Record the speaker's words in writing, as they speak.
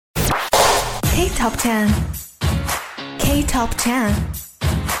K-Top 10 K-Top 10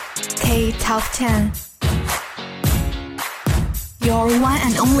 K-Top 10 Your one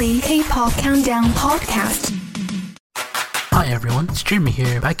and only K-Pop Countdown podcast. Hi everyone, it's Dreamy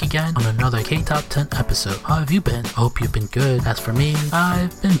here, back again on another K-Top 10 episode. How have you been? I hope you've been good. As for me,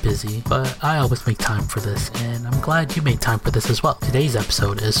 I've been busy, but I always make time for this, and I'm glad you made time for this as well. Today's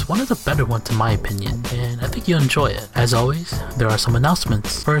episode is one of the better ones in my opinion, and I think you'll enjoy it. As always, there are some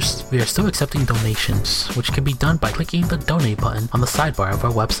announcements. First, we are still accepting donations, which can be done by clicking the donate button on the sidebar of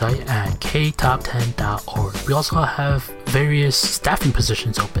our website at ktop10.org. We also have various staffing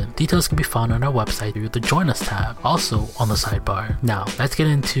positions open. Details can be found on our website through the Join Us tab, also on the sidebar. Now, let's get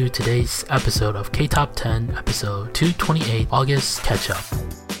into today's episode of K-Top 10, episode 228, August Catch-Up.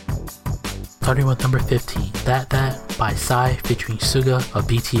 Starting with number 15, That by Psy featuring Suga of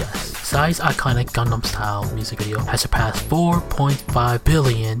BTS. Psy's iconic Gangnam Style music video has surpassed 4.5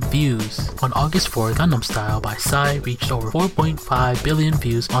 billion views. On August 4th, Gangnam Style by Psy reached over 4.5 billion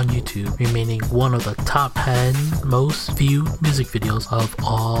views on YouTube, remaining one of the top 10 most viewed music videos of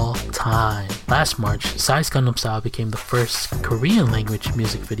all time. Last March, Psy's Gangnam Style became the first Korean language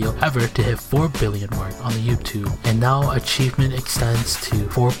music video ever to hit 4 billion mark on the YouTube, and now achievement extends to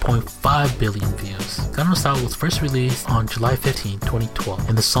 4.5 billion views. Gangnam Style was first released on July 15, 2012,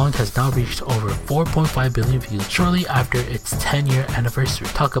 and the song has now reached over 4.5 billion views shortly after its 10-year anniversary.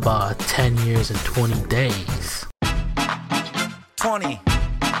 Talk about 10 years and 20 days. 20,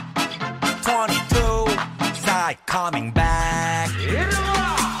 22, Psy coming back.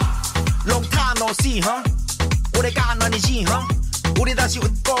 Long time no see, huh? 오래간 아니지, huh? 우리 다시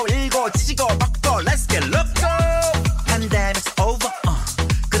웃고 읽고 찢고 바꿔 Let's get loco. Pandemic's over,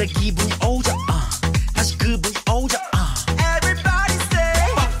 그래 기분이 오자, 다시 그분이 오자, Everybody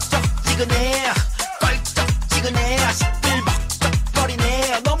say 뻑적지근해, 껄쩍지근해,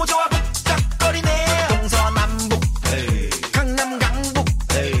 시끌벅적거리네, 너무 좋아 북적거리네, 동서남북, 강남 강북,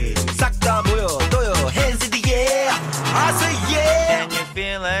 싹 다 보여줘요, hands in the air, I say yeah. Can you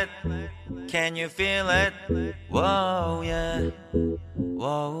feel it? Can you feel it? Whoa, yeah.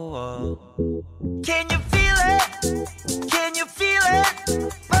 Whoa, whoa. Can you feel it? Can you feel it?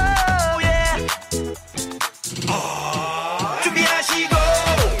 Whoa, yeah. 준비하시고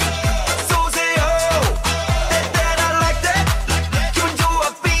쏘세요. That I like that. 기분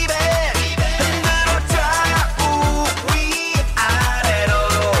좋아, baby. 흔들어 좌우 위아래로.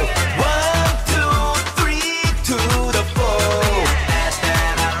 1, 2, 3 to the 4.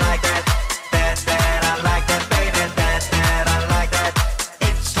 That I like that. That I like that, baby. That I like that.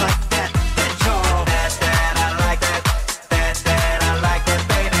 It's like that. That's all. That I like that. That I like that,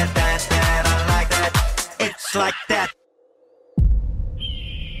 baby. That I like that. It's like that.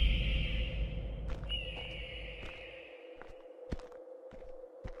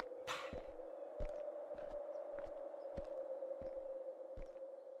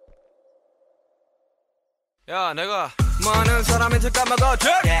 야, 내가 많은 사람한테 까먹었지?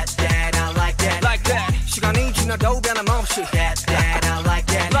 That I like that. Like that. 시간이 지나도 변함없이. That I like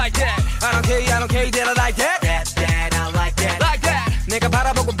that. Like that. I don't care, that I like that. That I like that. Like that. 내가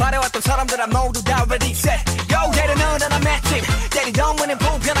바라보고 바래왔던 사람들아 모두 다 ready set. Yo, 얘를 너는 안 맷집. 때리던 문은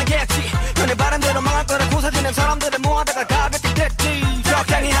불편하겠지. 너네 바람대로 망할 거라 고사지는 사람들을 모아다가 가볍게 됐지.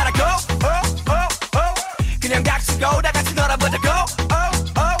 적당히 하라고. 그냥 각시고 다 같이 놀아보자고.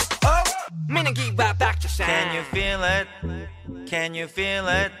 Meaning give back to sound. Can you feel it? Can you feel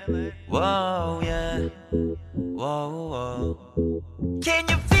it? Whoa, yeah. Whoa, whoa. Can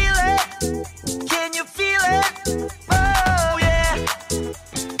you feel it? Can you feel it? Whoa, yeah.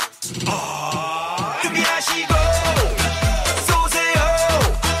 준비하시고 쏘세요.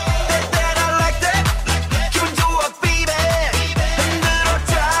 That I like that. 기분 좋아, baby. 흔들어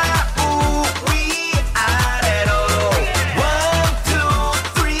좌우 위아래로. 1, 2,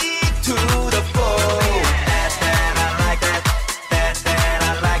 3 to the 4. That I like that. That I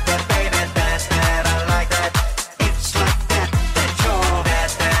like that, baby. That I like that. It's like that. That's all.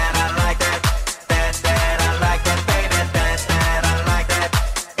 That I like that. That I like that, baby. That I like that.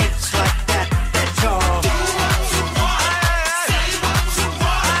 It's like that. That's all. Do what you want. Say what you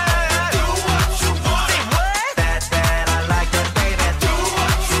want. Do what you want. Say what? That I like that, baby. Do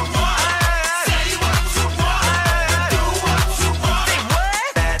what you want. Say what you want. Do what you want. Say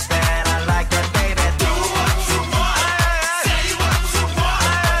what? That I like that, baby. Do what you want. Say what you want.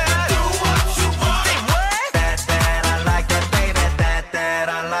 Do what you want. Say what? That I like that, baby. That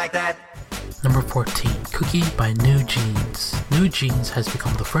I like that. Number 14, Cookie by New Jeans. New Jeans has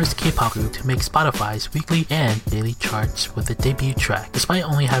become the first K-pop group to make Spotify's weekly and daily charts with a debut track. Despite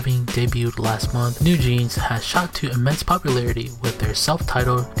only having debuted last month, New Jeans has shot to immense popularity with their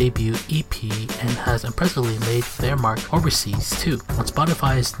self-titled debut EP and has impressively made their mark overseas too. On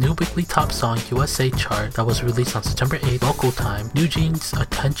Spotify's new weekly top song USA chart that was released on September 8th local time, New Jeans'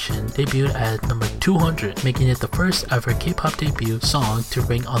 Attention debuted at number 200, making it the first ever K-pop debut song to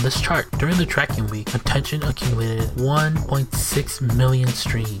rank on this chart. During the tracking week, Attention accumulated 1.6 million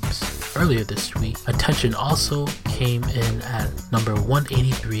streams. Earlier this week, Attention also came in at number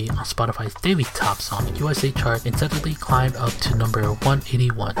 183 on Spotify's daily top song USA chart and steadily climbed up to number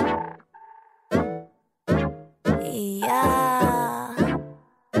 181.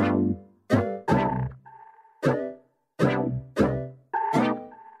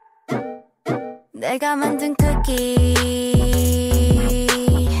 내가 만든 쿠키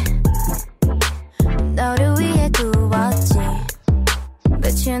너를 위해 구웠지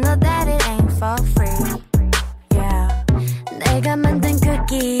But you know that it ain't for free Yeah 내가 만든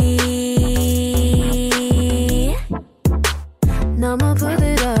쿠키 너무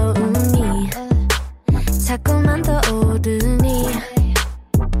부드러우니 자꾸만 더 오르니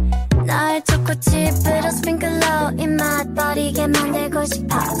나의 초코칩으로 스프링클러 입맛 버리게 만들고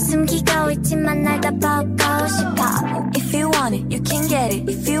싶어 숨기고 있지만 날 다 보고 싶어 If you want it, you can get it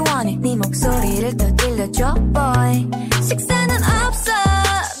If you want it, 네 목소리를 더 들려줘 boy 식사는 없어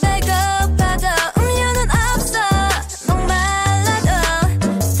배고파도 음료는 없어 목말라도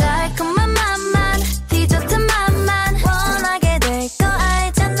달콤한 맛만 디저트 맛만 원하게 될 거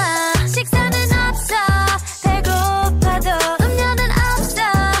알잖아 식사는 없어 배고파도 음료는 없어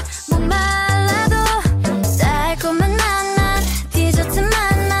목말라도 달콤한 맛만 디저트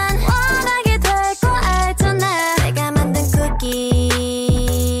맛만 원하게 될 거 알잖아 내가 만든 쿠키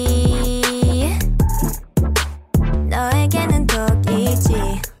너에게는 독이지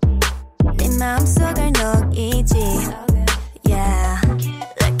네 마음속을 녹이지 Yeah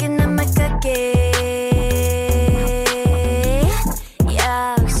Looking at my cookie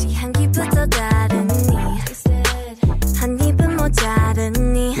역시 향기부터 다르니 한 입은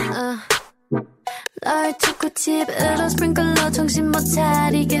모자르니 널 초코칩으로 스프링클러 정신 못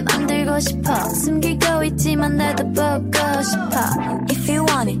차리게 만들고 싶어 숨기고 있지만 나도 보고 싶어 If you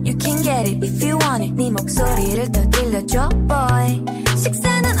want it, you can get it If you want it, 네 목소리를 더 들려줘 boy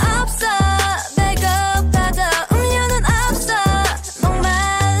식사는 없어 배고파도 음료는 없어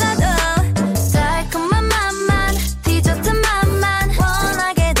목말라도 달콤한 맛만 디저트 맛만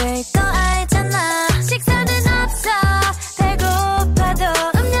원하게 될 거 알잖아 식사는 없어 배고파도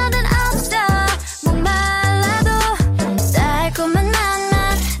음료는 없어 목말라도 달콤한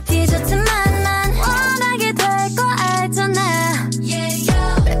맛만 디저트 맛만 원하게 될 거 알잖아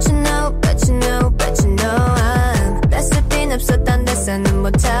Bet you know, bet you know, bet you know 레시피는 없어 딴 데서는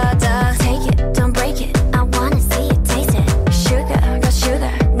못 찾아 Take it, don't break it I wanna see you taste it Sugar, got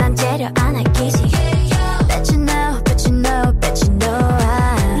sugar 난 재료 안 아끼지 Bet you know, bet you know, bet you know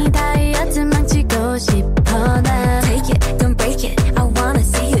네 다이어트 망치고 싶어 난 Take it, don't break it I wanna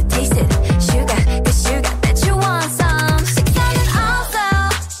see you taste it Sugar, got sugar Bet you want some 식사는 없어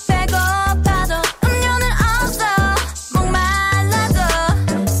배고파도 음료는 없어 목말라도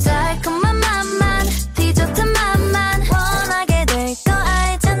달콤한 맛만 디저트 맛만 원하게 될 거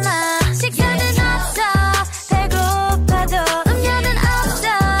알잖아 식사는 없어 배고파도 음료는 없어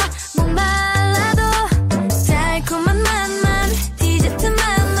목말라도 달콤한 맛만 디저트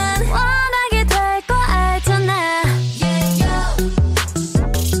맛만 원하게 될 거 알잖아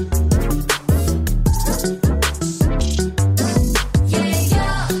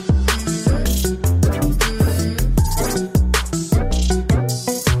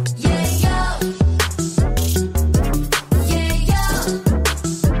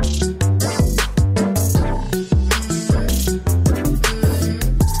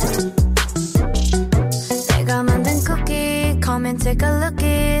내가 만든 쿠키 Come and take a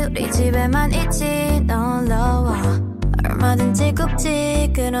lookie 우리 집에만 있지 놀러와 얼마든지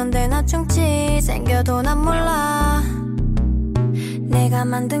굽지 그런데 나 충치 생겨도 난 몰라 내가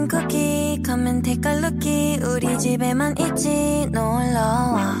만든 쿠키 Come and take a lookie 우리 집에만 있지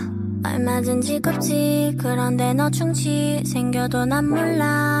놀러와 얼마든지 굽지 그런데 너 충치 생겨도 난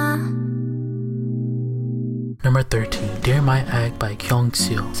몰라 Number 13, Dear My Egg by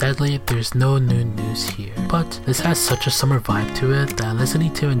Kyungseo. Sadly, there's no new news here, but this has such a summer vibe to it that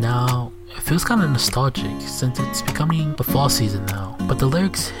listening to it now, it feels kind of nostalgic since it's becoming the fall season now. But the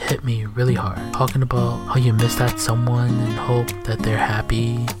lyrics hit me really hard, talking about how you miss that someone and hope that they're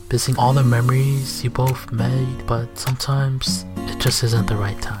happy, missing all the memories you both made, but sometimes it just isn't the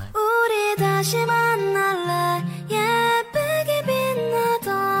right time. 우리 다시 만날래 예쁘게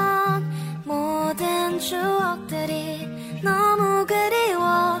빛나던 모든 추억들이 너무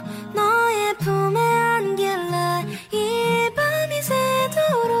그리워 너의 품에 안길래 이 밤이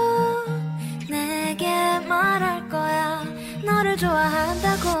새도록 내게 말할 거야 너를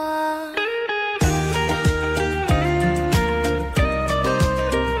좋아한다고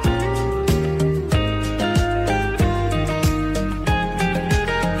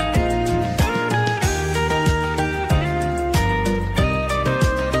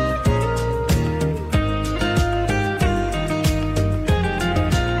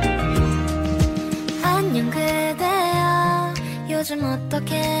요즘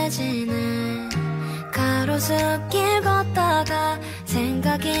어떻게 지내 가로수길 걷다가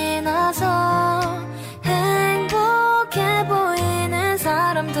생각이 나서 행복해 보이는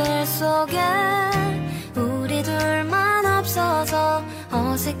사람들 속에 우리 둘만 없어서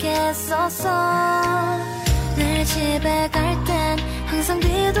어색했었어 늘 집에 갈 땐 항상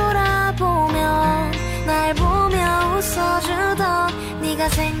뒤돌아보며 날 보며 웃어주던 네가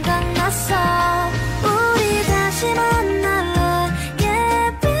생각났어 우리 다시 만날래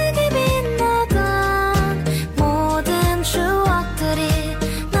예쁘게 빛나던 모든 추억들이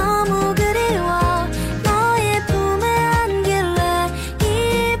너무 그리워 너의 품에 안길래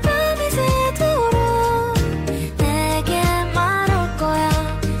이 밤이 새도록 내게 말할 거야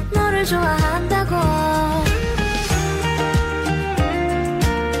너를 좋아한다고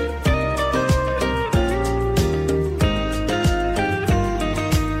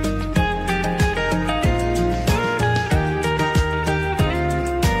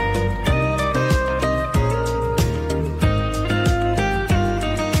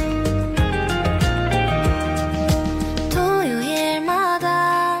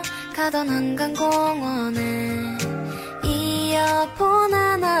한강공원에 이어폰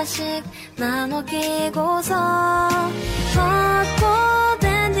하나씩 나눠 끼고서 벚꽃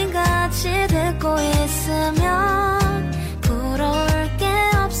엔딩 같이 듣고 있으면 부러울 게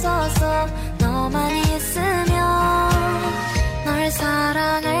없어서 너만 있으면 널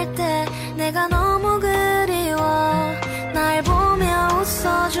사랑할 때 내가 너무 그리워 날 보며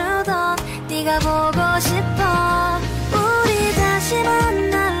웃어주던 네가 보고 싶어 우리 다시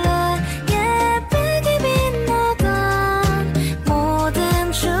만날래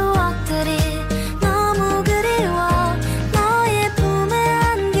너무 그리워 너의 품에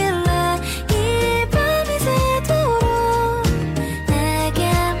안길래 이 밤이 새도록 내게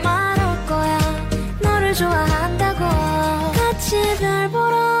말할 거야 너를 좋아한다고 같이 별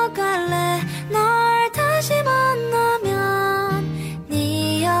보러 갈래 널 다시 만나면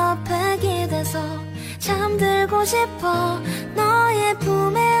네 옆에 기대서 잠들고 싶어 너의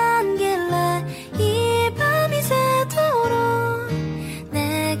품에 안길래 이 밤이 새도록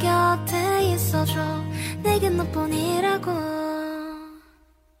내 곁에 있어줘 내겐 너뿐이라고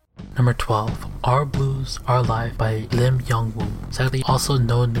Number 12, Our Blues, Our Life by Lim Young-woo. Sadly, also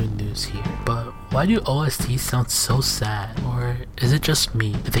no new news here. But why do OSTs sound so sad? Or is it just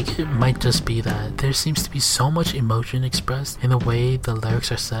me? I think it might just be that there seems to be so much emotion expressed in the way the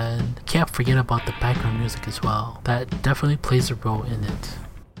lyrics are said. Can't forget about the background music as well. That definitely plays a role in it.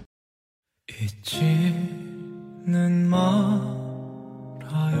 잊지는 말아요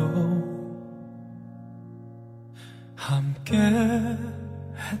함께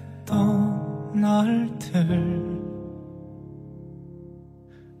했던 날들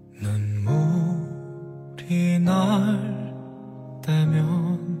눈물이 날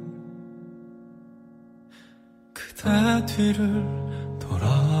때면 그대 뒤를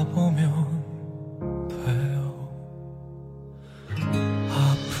돌아보면 돼요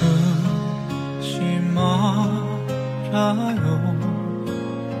아프지 말아요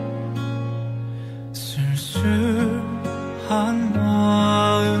쓸쓸한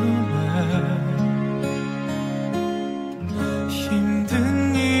마음에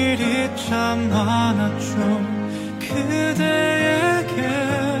힘든 일이 참 많았죠 그대에게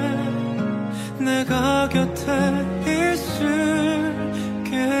내가 곁에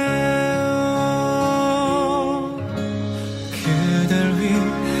있을게요 그댈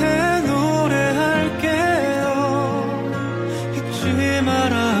위해 노래할게요 잊지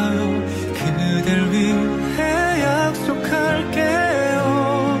말아요 그댈 위해 약속할게요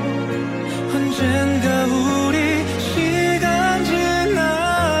언젠가 우리 시간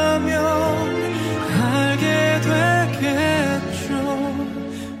지나면 알게 되겠죠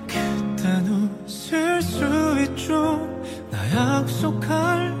그땐 웃을 수 있죠 나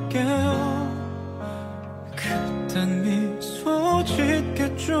약속할게요 그땐 미소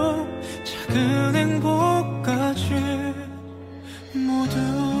짓겠죠 작은 행복까지 모두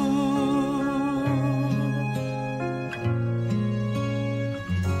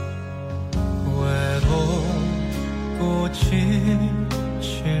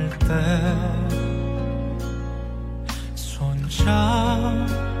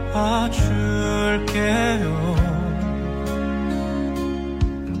안아줄게요.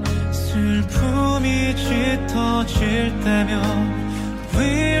 슬픔이 짙어질 때면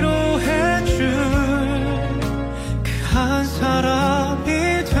위로해줄 그 한 사람이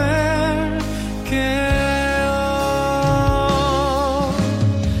될게요.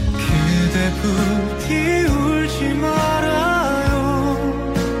 그대 부디 울지 말아요.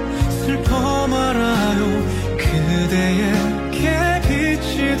 슬퍼 말아요. 그대에게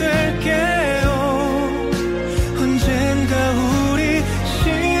빛이 될게요. 언젠가 우리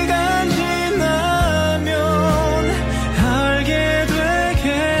시간 지나면 알게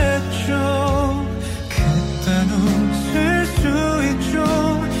되겠죠. 그땐 웃을 수 있죠.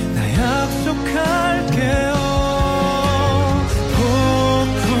 나 약속할게요.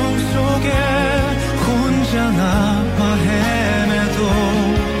 폭풍 속에 혼자 남아 헤매도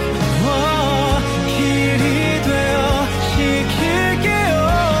길이 되어 지킬게요.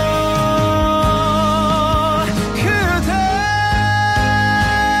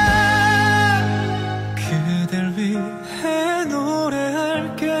 그댈 위해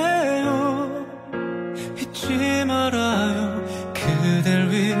노래할게요. 잊지 말아요. 그댈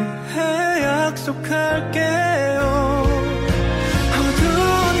위해 약속할게요. 어두운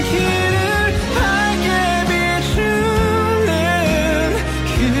길을 밝게 비추는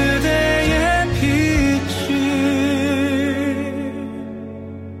그대의 빛이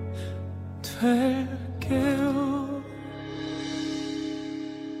될게요.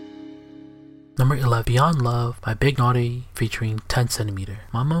 Number 11, Beyond Love by Big Naughty featuring 10cm.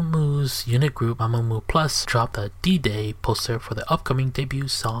 Mamamoo's unit group Mamamoo Plus dropped a D-Day poster for the upcoming debut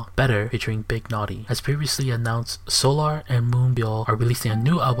song Better featuring Big Naughty. As previously announced, Solar and Moonbyul are releasing a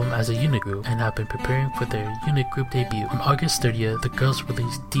new album as a unit group and have been preparing for their unit group debut. On August 30th, the girls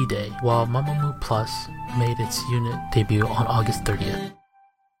released D-Day, while Mamamoo Plus made its unit debut on August 30th.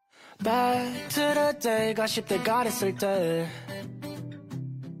 들을 때가 10대가 됐을 때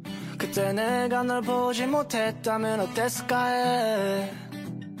그때 내가 널 보지 못했다면 어땠을까 해.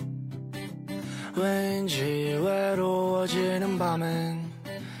 왠지 외로워지는 밤엔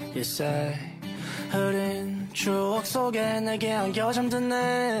You say 흐린 추억 속에 내게 안겨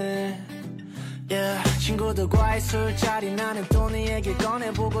잠드네. Yeah, 친구들과의 술자리 나는 또 네 얘기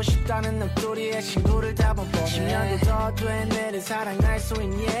꺼내보고 싶다는 넋두리에 친구를 다 뻔뻔해. 10년도 더 돼 내를 사랑할 수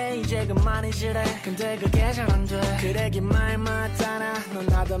있니 이제 그만이지래. 근데 그게 잘 안 돼. 그래 긴 말 맞잖아. 넌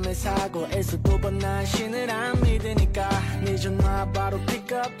나담의 사고에서 또 번 난 신을 안 믿으니까 네 전화 바로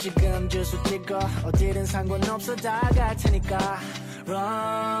픽업 지금 주소 찍어 어디든 상관없어 다 갈 테니까 Run.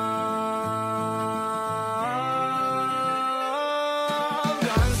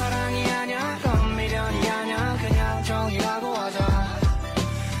 정이라고 하자.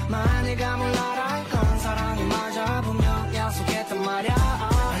 만일가 몰라라 건 사랑이 맞아. 분명 약속했단 말야.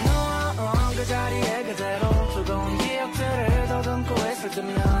 너와 그 자리에 그대로 뜨거운 기억들을 더듬고 있을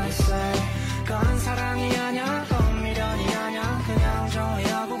때면 say 건 사랑이 아냐 건 미련이 아냐 그냥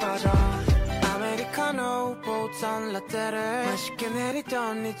정리하고 가자. 아메리카노 보던 라떼를 맛있게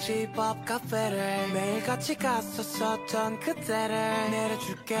내리던 네 집 앞 카페를 매일 같이 갔었었던 그때를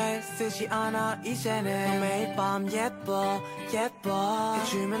내려줄게 쓰지 않아 이제는 매일 밤 예뻐 예뻐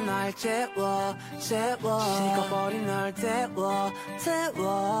해주면 날 재워 재워 식어버린 널 데워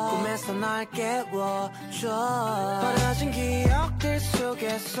데워 꿈에서 날 깨워줘. 버려진 기억들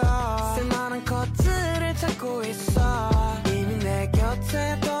속에서 쓸만한 것들을 찾고 있어. 이미 내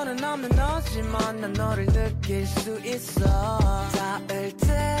곁에 너는 없는 너지만 난 너를 느낄 수 있어. 닿을 듯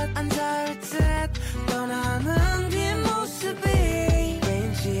안 닿을 듯 떠나는 뒷모습이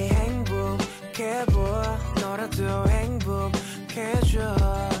왠지 행복해 보여. 너라도 행복해져.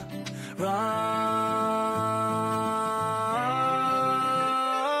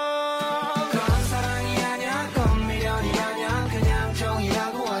 건 사랑이 아냐 건 미련이 아냐 그냥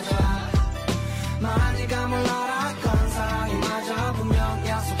정이라고 하자. 만일가 몰라라 건 사랑이 맞아. 분명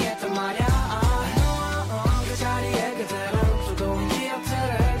약속했단 말야. 너와 그 자리에 그대로 뜨거운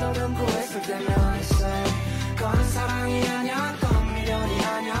기억들을 더듬고 있을 때면 say 건 사랑이 아냐 건 미련이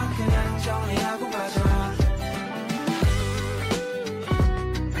아냐 그냥 정리하고 가자.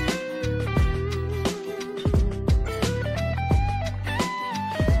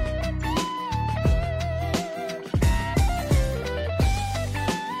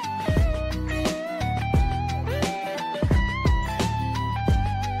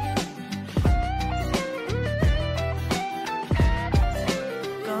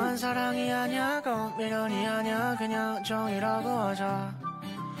 건 사랑이 아냐 건 미련이 아냐 그냥 정이라고 하자.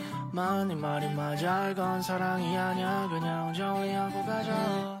 마흔이 말이 맞아. 건 사랑이 아냐 그냥 정리하고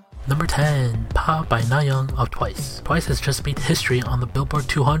가자. Number 10, Pa by Nayoung of Twice. Twice has just made history on the Billboard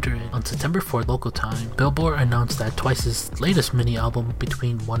 200. On September 4th local time, Billboard announced that Twice's latest mini album,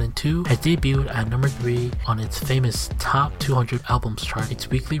 Between 1 and 2, has debuted at number 3 on its famous Top 200 Albums chart, its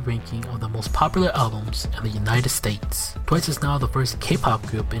weekly ranking of the most popular albums in the United States. Twice is now the first K-pop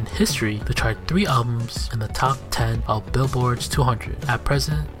group in history to chart 3 albums in the top 10 of Billboard's 200. At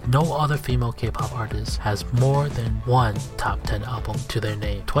present, no other female K-pop artist has more than one top 10 album to their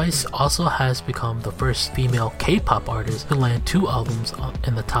name. Twice also has become the first female K-pop artist to land 2 albums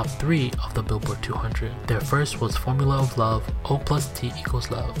in the top 3 of the Billboard 200. Their first was Formula of Love, O plus T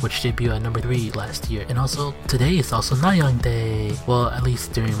equals Love, which debuted at number 3 last year. And also, today is also Nayoung Day. Well, at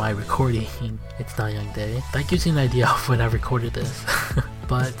least during my recording, it's Nayoung Day. That gives you an idea of when I recorded this.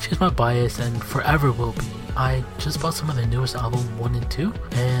 But she's my bias and forever will be. I just bought some of their newest album, 1 and 2,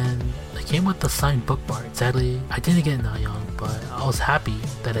 and it came with the signed bookmark. Sadly, I didn't get Nayoung, but I was happy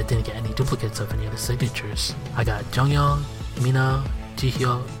that I didn't get any duplicates of any of the signatures. I got Jonghyun, Mina,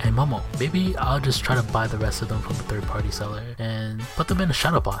 Jihyo, and Momo. Maybe I'll just try to buy the rest of them from a third-party seller and put them in a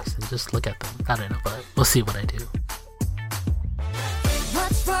shadow box and just look at them. I don't know, but we'll see what I do.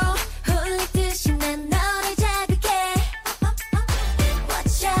 What's wrong? 흘리듯이 난 너를 자극해.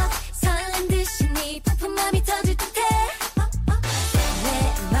 Watch out. 설렌 듯이 네 부푼 맘이 터질 듯해.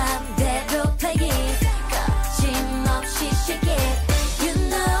 내 맘대로 play it. 거침없이 shake it. You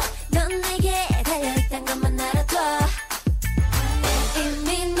know 넌 내게 달려있단 것만 알아둬.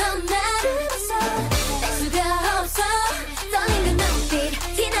 이미 넌 나를 봤어. 뗄 수가 없어. 떨리는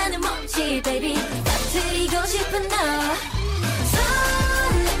눈빛 티나는 몸짓 baby. 터뜨리고 싶은 너.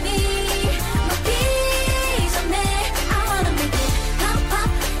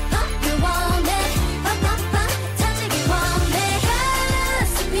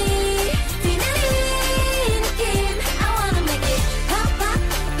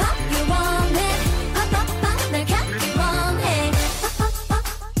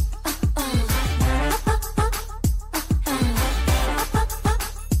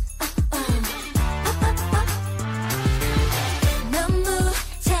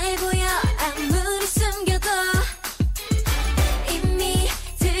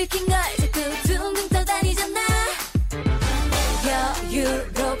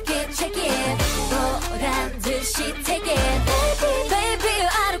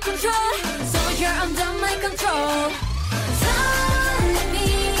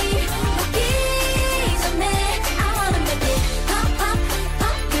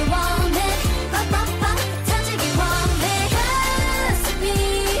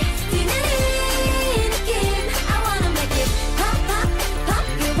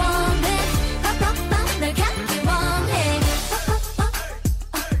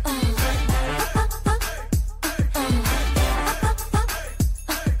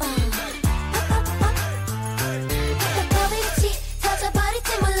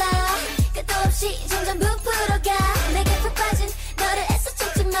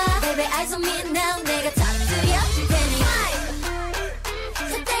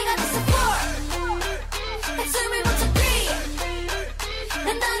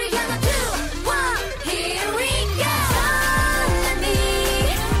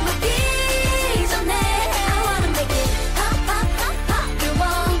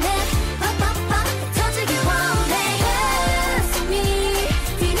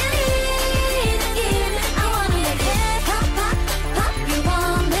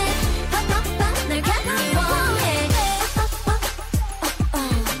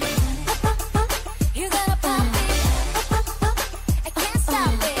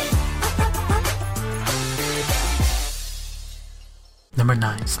 Number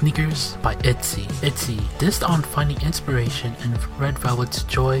 9, Sneakers by ITZY. ITZY dissed on finding inspiration in Red Velvet's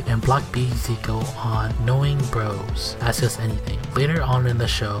Joy and Block B's Zico on Knowing Bros, Ask Us Anything. Later on in the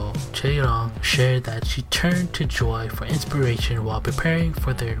show, Chae-young shared that she turned to Joy for inspiration while preparing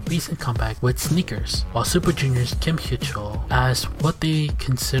for their recent comeback with Sneakers, while Super Junior's Kim Hyo-chul asked what they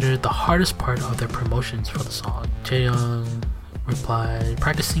considered the hardest part of their promotions for the song. Chae-young replied,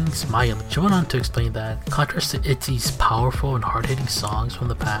 practicing smiling. She went on to explain that, contrast to ITZY's powerful and hard-hitting songs from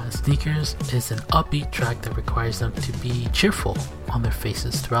the past, Sneakers is an upbeat track that requires them to be cheerful on their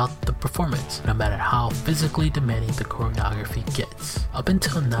faces throughout the performance, no matter how physically demanding the choreography gets. Up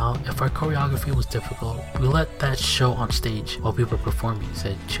until now, if our choreography was difficult, we let that show on stage while we were performing,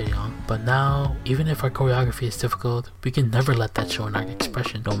 said Chae-young. But now, even if our choreography is difficult, we can never let that show in our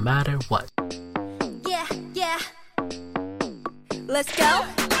expression, no matter what. Yeah. Let's go.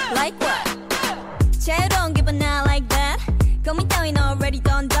 Like what? 새로운 기분 not like that. 고민 따윈 already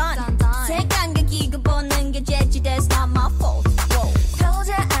done. 색감과 기고 보는 게 재치, that's not my fault.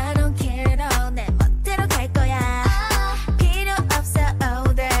 도저히 안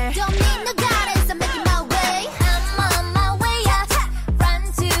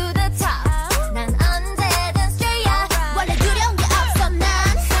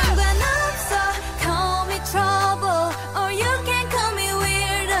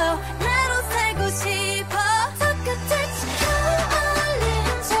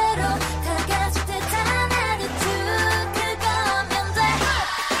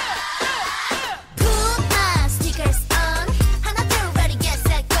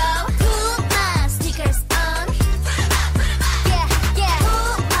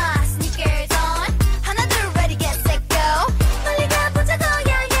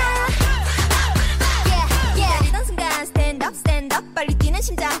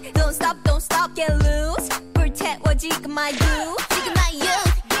가자 Don't stop, get loose 불태워 지금 my youth 지금 my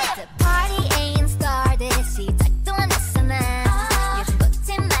youth The party ain't started 시작도 안 했어 난 요즘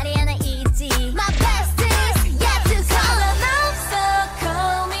붙인 말이 하나 있지 My best is yet to come 난 없어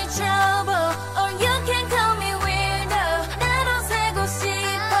call me trouble Or you can call me weirdo 나로 살고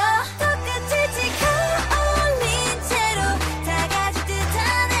싶어 똑같이 지금 어울린 채로 다 가질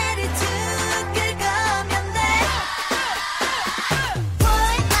듯한 attitude 그거면 돼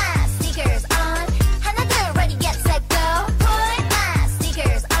Put my sneakers on 하나 둘 ready get set go Put my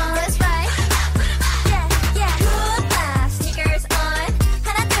sneakers on That's right Yeah yeah Put my sneakers on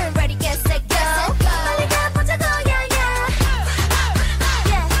하나 둘 ready get set go 빨리 가보자고 yeah yeah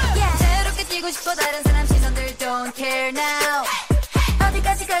Yeah yeah 새롭게 뛰고 싶어 다른 사람 시선들 don't care now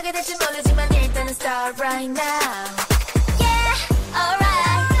어디까지 가게 될지 모르지만 일단은 start right now Yeah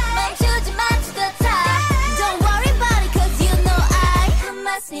alright 멈추지 마 to the top Don't worry about it cause you know I put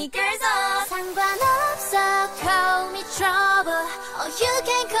my sneakers on 상관없어 call me trouble Or you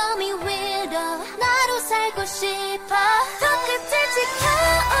can call me weirdo 나로 살고 싶어 똑같이 지켜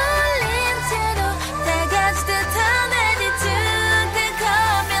올린 채로 다 가질 듯한 attitude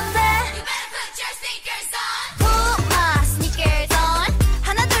그거면 돼 You better put your sneakers on Put my sneakers on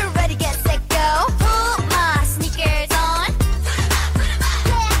하나 둘 ready get set go Put my sneakers on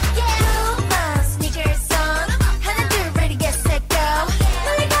Yeah yeah Put my sneakers on 하나 둘 ready get set go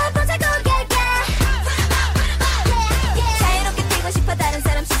빨리 가보자고 yeah yeah Yeah yeah 자유롭게 뛰고 싶어 다른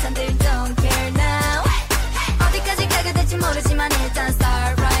사람 시선들 don't care now 어디까지 가게 될지 모르지만 일단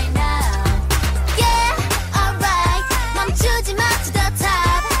start right now Yeah alright 멈추지 마 to the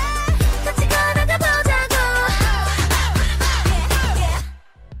top 같이 걸어가 보자고 Yeah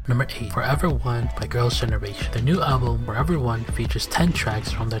Number 8, Forever One by Girls' Generation. Their new album, Forever One, features 10 tracks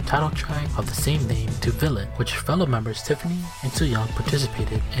from their title track of the same name to Villain, which fellow members Tiffany and Sooyoung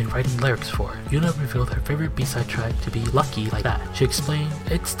participated in writing lyrics for. Yuna revealed her favorite B-side track to be Lucky Like That. She explained,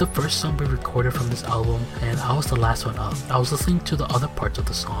 "It's the first song we recorded from this album and I was the last one up. I was listening to the other parts of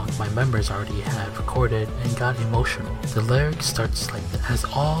the song my members already had recorded and got emotional. The lyric starts like this. As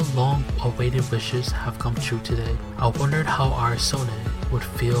all long-awaited wishes have come true today, I wondered how our Sone would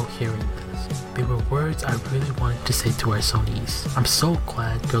feel hearing this. They were words I really wanted to say to our Sonies. I'm so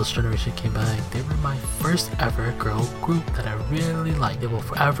glad Girls' Generation came back. They were my first ever girl group that I really liked. They will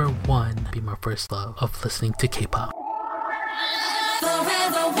forever one be my first love of listening to K-pop."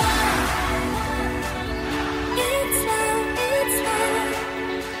 Forever one It's now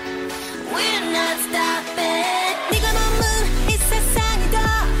We're not stopping 네가 머문 이 세상이 더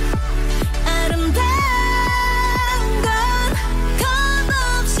아름다운 건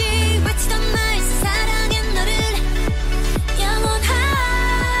겁없이 외치던 말 사랑해 너를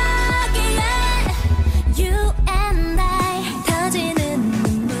영원하게 You and I 터지는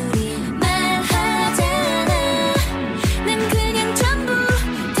눈물이 말하잖아 난 그냥 전부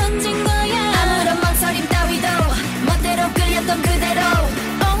던진 거야 아무런 망설임 따위도 멋대로 끌렸던 그대로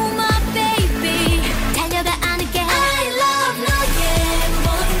Oh my baby 달려가 안을게 I love 너의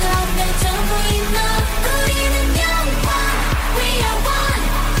모든 것내 전부인 너 우리는 영원 We are one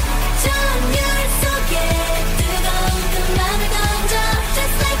전율 속에 뜨거운 그 맘을 던져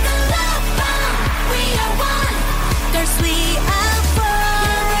Just like a love bomb We are one Girls we are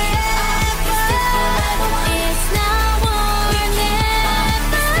forever It's now or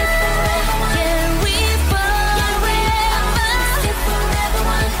never Yeah we forever Forever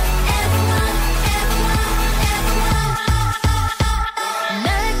one Everyone 날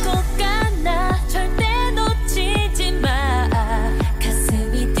꼭 안아 절대 놓치지 마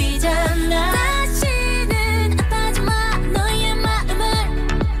가슴이 뛰잖아 다시는 아파하지 마 너의 마음을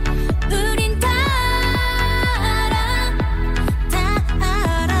우린 다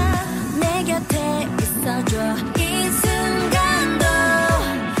알아 내 곁에 있어줘 이 순간도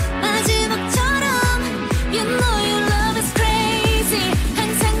마지막처럼 You know your love is crazy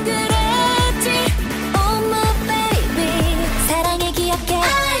항상 그랬지 Oh my baby 사랑해 기억해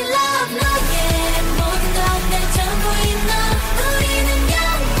I love 너의 모든 것내 전부인 너 우리는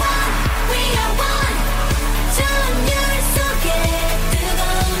영원 We are one 전율 속에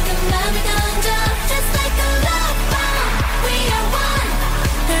뜨거운 그 맘을 던져 Just like a love bomb We are one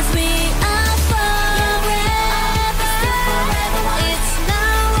Cause we are forever It's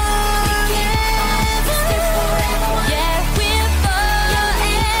now or never Yeah we're forever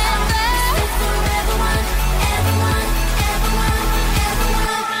Forever one Everyone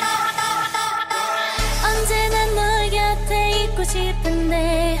언제나 널 곁에 있고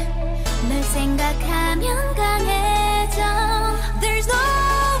싶은데 널 생각하면 강해져 There's no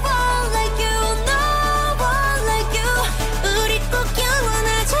one like you, no one like you 우리 꼭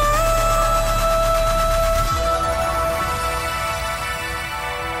영원한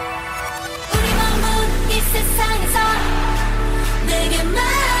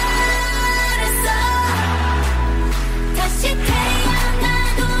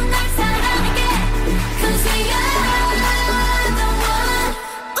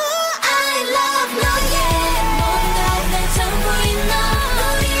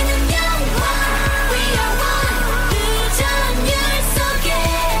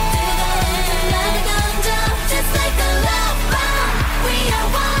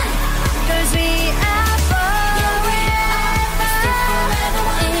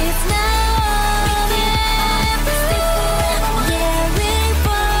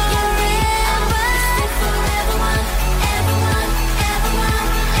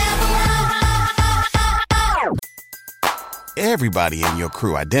Everybody in your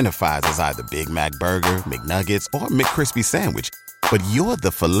crew identifies as either Big Mac Burger, McNuggets, or McCrispy Sandwich. But you're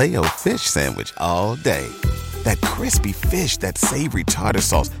the Filet-O-Fish Sandwich all day. That crispy fish, that savory tartar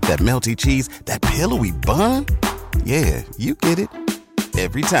sauce, that melty cheese, that pillowy bun. Yeah, you get it.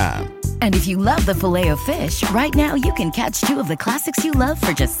 Every time. And if you love the Filet-O-Fish, right now you can catch two of the classics you love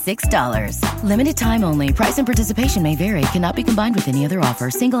for just $6. Limited time only. Price and participation may vary. Cannot be combined with any other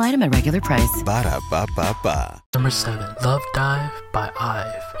offer. Single item at regular price. Ba-da-ba-ba-ba. Number 7, Love Dive by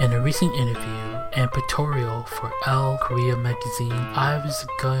IVE. In a recent interview and pictorial for Elle Korea magazine, IVE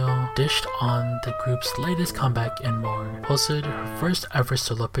Seungyeon dished on the group's latest comeback and more, posted her first ever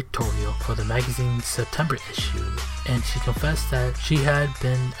solo pictorial for the magazine's September issue, and she confessed that she had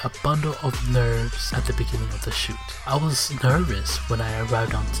been a bundle of nerves at the beginning of the shoot. I was nervous when I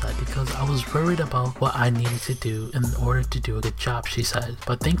arrived on set because I was worried about what I needed to do in order to do a good job, she said.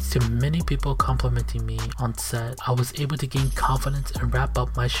 But thanks to many people complimenting me on set, I was able to gain confidence and wrap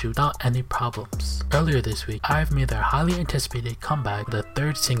up my shoot without any problems. Earlier this week, IVE made their highly anticipated comeback with a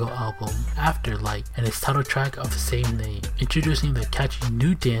third single album, Afterlight, and its title track of the same name. Introducing the catchy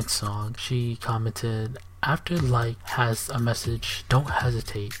new dance song, she commented, "Afterlight has a message, don't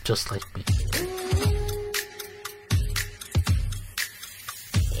hesitate, just like me."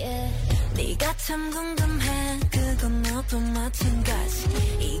 네가 참 궁금해 그건 너도 마찬가지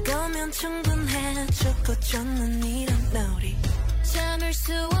이거면 충분해 좋고 좋는 이런 놀이 참을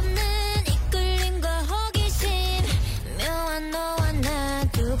수 없는 이끌림과 호기심 묘한 너와 나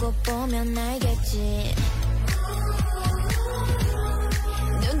두고 보면 알겠지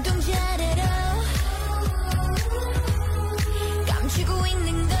눈동자 아래로 감추고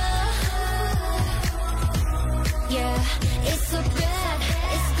있는 거 Yeah, it's so bad,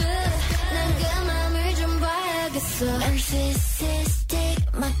 it's good 난 그 맘을 좀 봐야겠어 Narcissistic,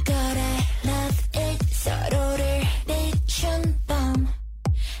 my god I love it 서로를 비춘 밤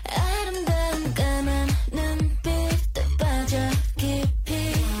아름다운 까만 눈빛도 빠져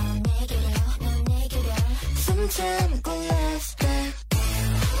깊이 넌 내게로 숨 참고 last time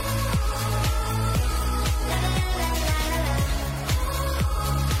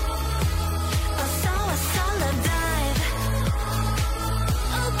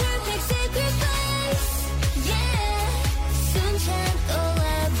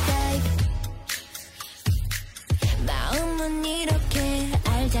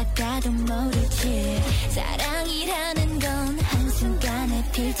알다가도 모르지 사랑이라는 건 한순간에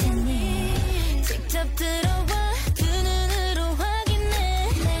필 테니 직접 들어와 두 눈으로 확인해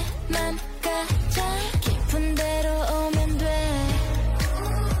내 맘 가장 깊은 데로 오면 돼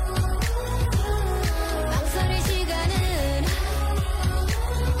망설일 시간은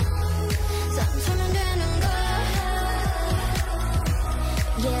삼초면 되는 걸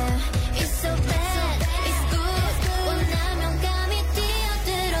Yeah, it's so bad, it's good 원하면 감히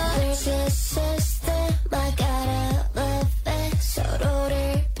Sister, my God, I love it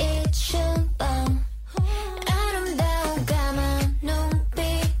서로를 비춘 밤 아름다운 까만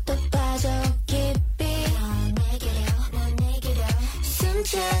눈빛도 빠져 깊이 넌 내게로 숨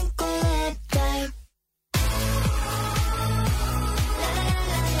참고 let dive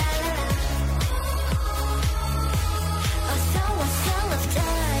어서 love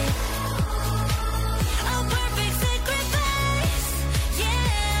dive A perfect sacrifice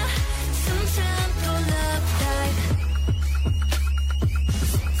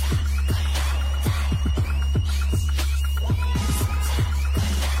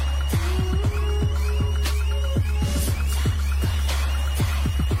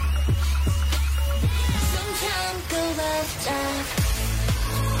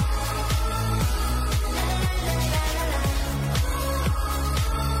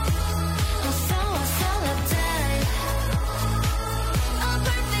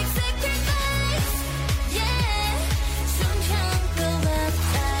Yeah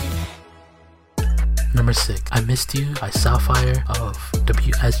Number 6, I Missed You by Sapphire of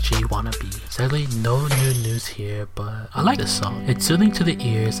WSG Wannabe. Sadly, no new news here, but I like this song. It's soothing to the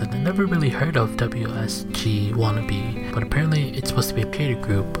ears, and I never really heard of WSG Wannabe, but apparently it's supposed to be a period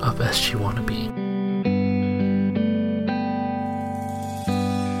group of SG Wannabe.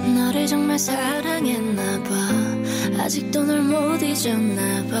 너를 정말 사랑했나봐 아직도 널 못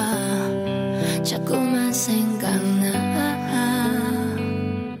잊었나봐 자꾸만 생각나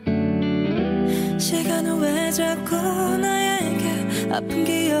시간은 왜 자꾸 나에게 아픈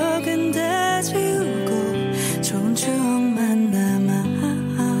기억은 다 지우고 좋은 추억만 남아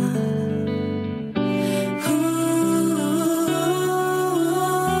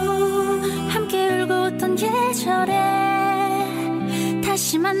함께 울고 웃던 계절에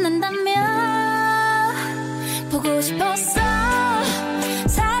다시 만난다면 보고 싶었어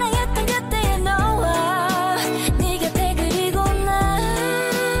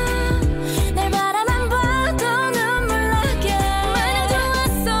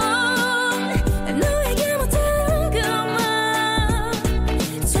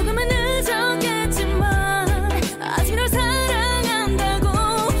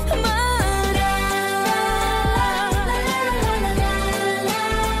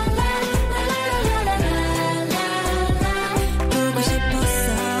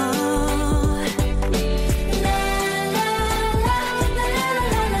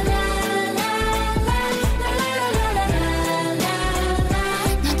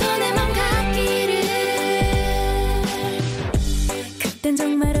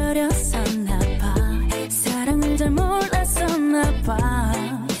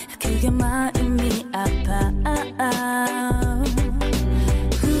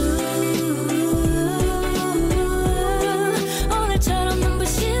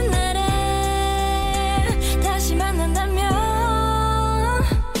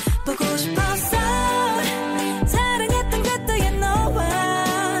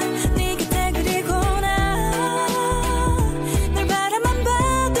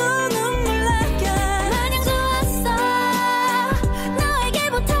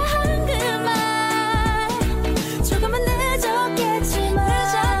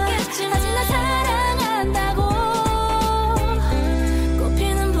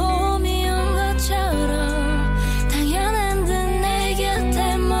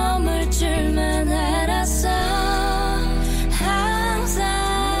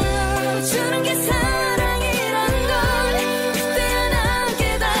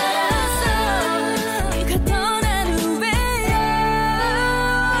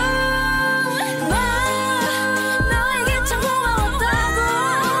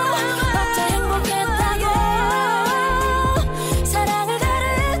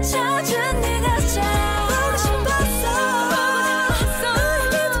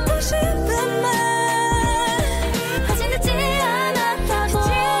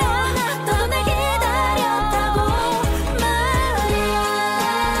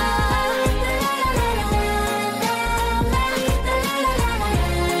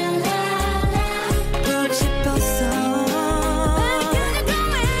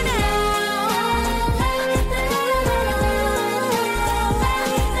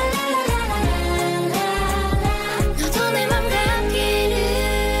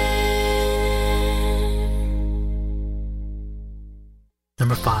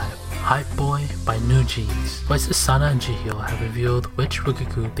Jeans. Twice's Sana and Jihyo have revealed which rookie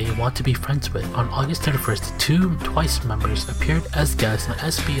group they want to be friends with. On August 31st, two Twice members appeared as guests on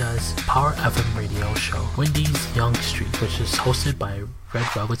SBS Power FM radio show Wendy's Young Street, which is hosted by Red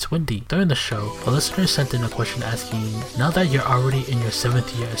Velvet's Wendy. During the show, a listener sent in a question asking, now that you're already in your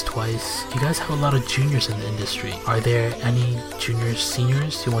 7th year as Twice, you guys have a lot of juniors in the industry. Are there any juniors,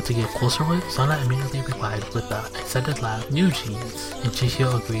 seniors you want to get closer with? Sana immediately replied with a excited laugh, New Jeans. And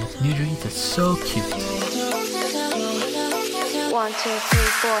Jihyo agreed, New Jeans is so cute. 1, 2, 3,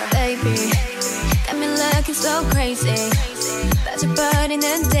 4 Baby, got me looking so crazy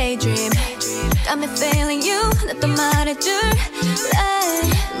빠져버리는 daydream Got me feeling you 나 또 말해줄래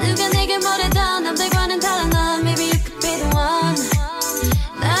누가 내게 뭐래도 남들과는 달라 넌 Maybe you could be the one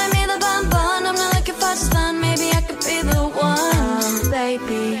날 믿어봐 한번 I'm not looking for just fun Maybe I could be the one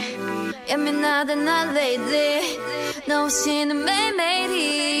Baby 예민하다 난 lately 너 없이는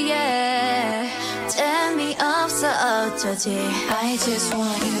매일매일이 yeah 재미없어 어쩌지 I just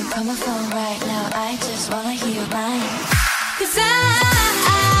want you Call my phone right now I just wanna hear your line Cause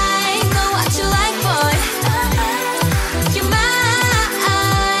I know what you like boy You're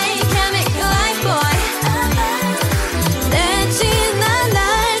mine Can't make you like boy 내 지난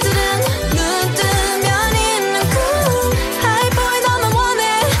날들은 눈 뜨면 있는 cool High boy 너만 원해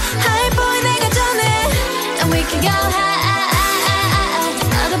High boy 내가 전해 And we can go high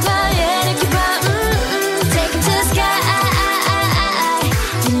어느 밤에 이렇게 봐 Take it to the sky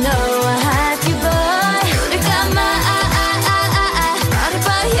You know I have you boy 우릴 감아 어느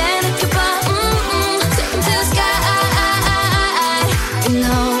밤에 이렇게 봐 Take it to the sky You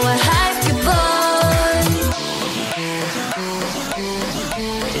know I have you boy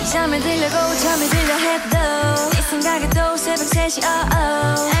잠이 들려고 잠이 들려 해도 네 생각에도 새벽 3시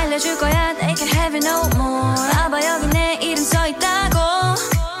알려줄 거야 They can't have it no more 봐봐 여기 내 이름 써있다고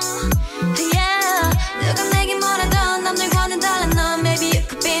Yeah 누가 내게 뭐라도 남들과는 달라 넌 Maybe you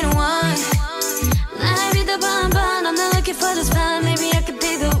could be the one 날 믿어봐 한번 I'm not looking for just fun Maybe I could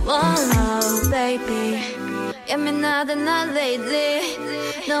be the one Oh baby 예민하다 난 lately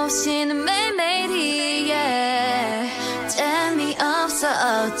너 없이는 매일매일이 yeah 재미없어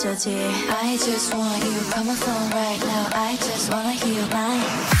어쩌지 I just want you Call my phone right now I just wanna hear your line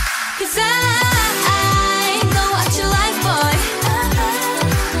Cause I know what you like boy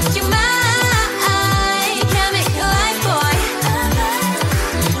You're mine Can't make you like boy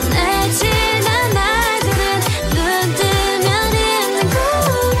내 지난 날들은 눈 뜨면 있는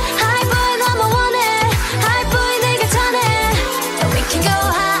cool High boy 너만 원해 High boy 내가 전해 And we can go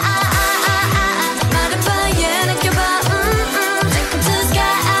high 말해봐 yeah 느껴봐 Take it to the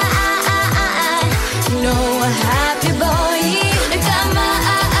sky You know I have you boy 늘 감아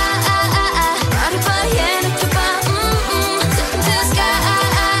말해봐 yeah 느껴봐 Take it to the sky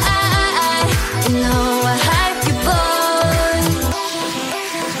You know I have you boy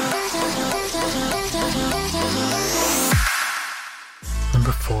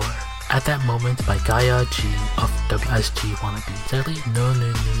Number 4, At That Moment by Gaia G of WSG Wannabe. Sadly, no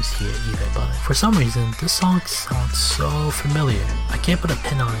new news here either, but for some reason, this song sounds so familiar. I can't put a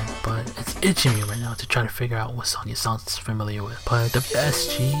pin on it, but it's itching me right now to try to figure out what song it sounds familiar with. But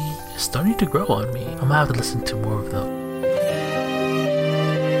WSG is starting to grow on me. I'm gonna have to listen to more of them.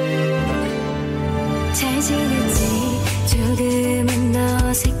 잘 지냈지 조금은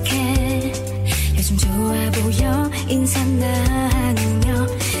어색해 요즘 좋아 보여 인사 나누며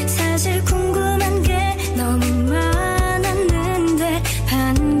사실 궁금한 게 너무 많았는데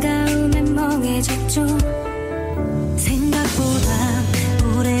반가움에 멍해졌죠 생각보다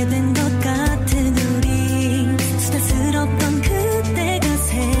오래된 것 같은 우리 수다스럽던 그때가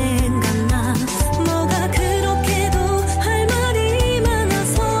생각나 뭐가 그렇게도 할 말이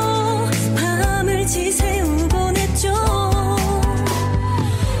많아서 밤을 지새우곤 했죠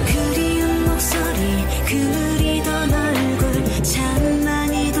그리운 목소리 그리던 얼굴 참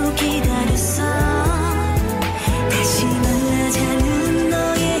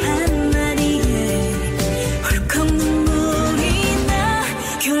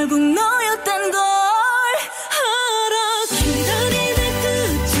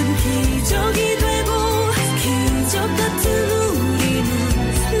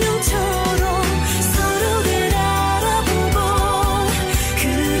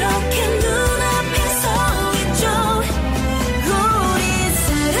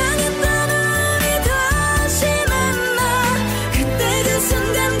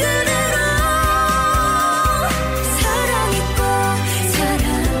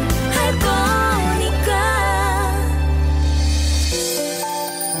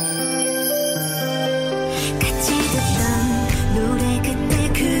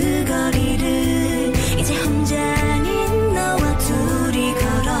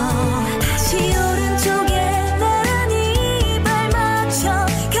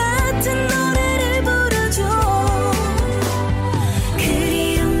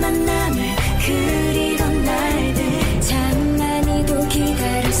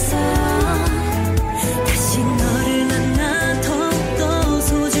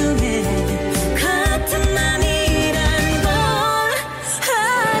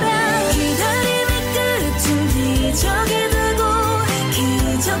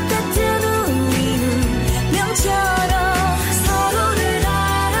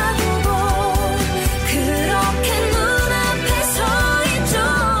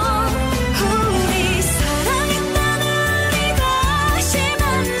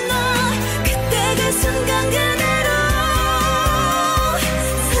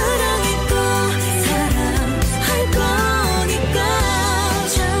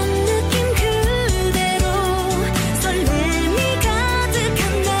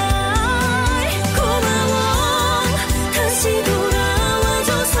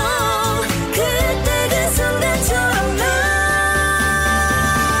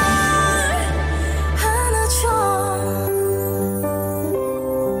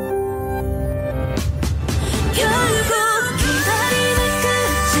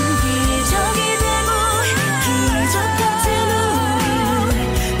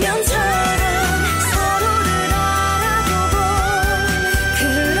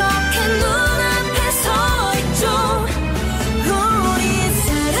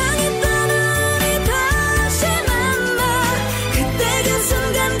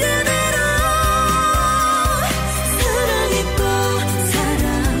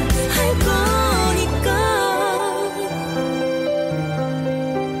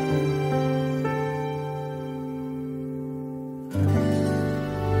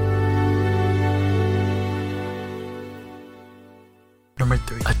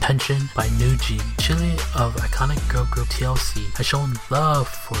mentioned by New Jeans. Chile of iconic girl group TLC has shown love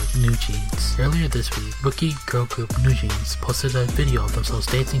for New Jeans. Earlier this week, rookie girl group New Jeans posted a video of themselves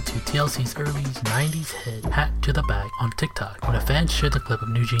dancing to TLC's early 90s hit Hat to the Bag on TikTok. When a fan shared the clip of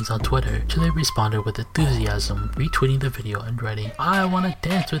New Jeans on Twitter, Chile responded with enthusiasm, retweeting the video and writing, "I wanna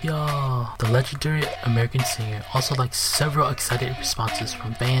dance with y'all." The legendary American singer also liked several excited responses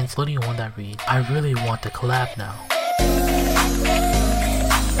from fans, including one that reads, "I really want to collab now."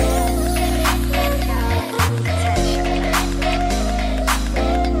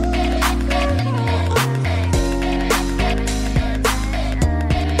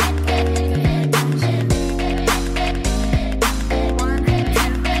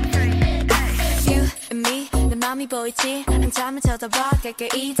 마음이 보이지 한참을 쳐다봐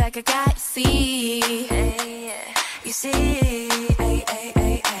가까이 다가가 see you see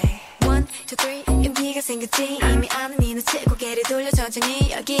 1, 2, 3 용기가 생겼지 이미 아는 이 눈치 고개를 돌려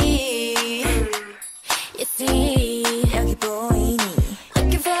천천히 여기 you see 여기 보이니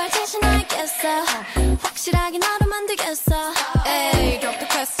Looking for attention 알겠어 확실하게 너를 만들겠어 Hey drop the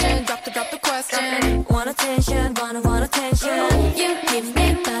question drop the question Want attention want attention You give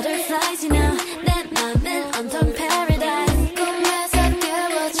me butterflies you know 내 맘은 온통 paradise 꿈에서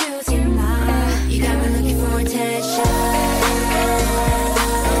깨워주지 마 You got me looking for attention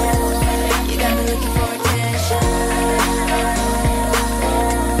You got me looking for attention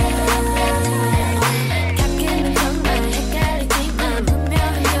가끔은 정말 헷갈리지만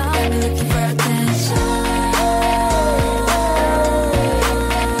분명히 You got me looking for attention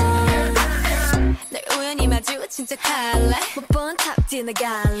널 우연히 마주친 척할래 못 본 탑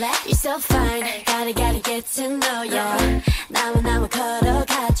지나갈래 You're so fine gotta get to know ya 나만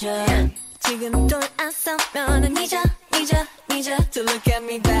걸어가줘 지금 돌아서면은 잊어 To look at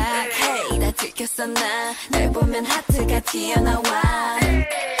me back Hey 나 들켰어 널 보면 하트가 튀어나와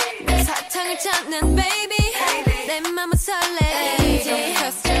내 사탕을 찾는 baby 내 맘은 설레지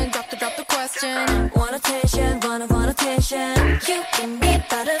Drop the question Want attention want attention You give me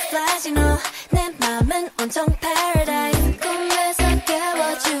butterflies you know 내 맘은 온통 paradise 꿈에서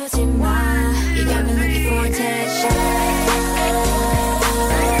깨워주지 마 You got me looking for attention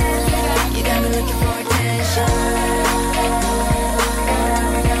You got me looking for attention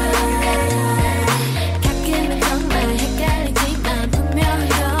가끔은 정말 헷갈리지만 분명히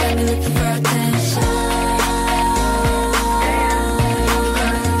You got me looking for attention You got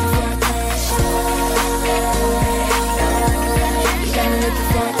me looking for attention You got me looking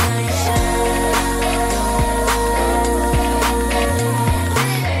for attention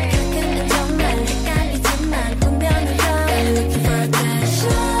가끔은 정말 헷갈리지만 분명히 You got me looking for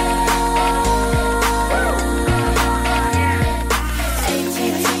attention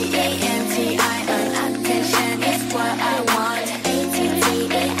A-T-T-E-N-T-I-O-N Attention is what I want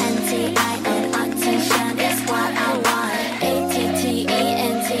A-T-T-E-N-T-I-O-N Attention is what I want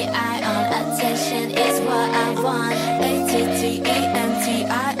A-T-T-E-N-T-I-O-N Attention is what I want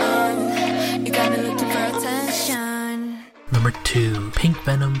A-T-T-E-N-T-I-O-N You got me looking for attention Number 2, Pink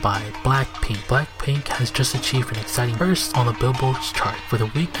Venom by Blackpink. Blackpink has just achieved an exciting first on the Billboard's chart. For the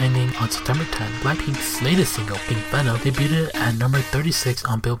week ending on September 10, Blackpink's latest single, Pink Venom, debuted at number 36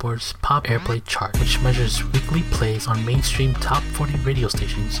 on Billboard's Pop Airplay chart, which measures weekly plays on mainstream top 40 radio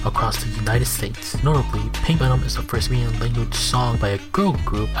stations across the United States. Notably, Pink Venom is the first Korean language song by a girl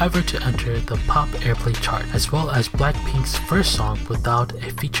group ever to enter the Pop Airplay chart, as well as Blackpink's first song without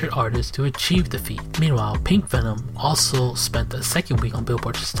a featured artist to achieve the feat. Meanwhile, Pink Venom also spent the second week on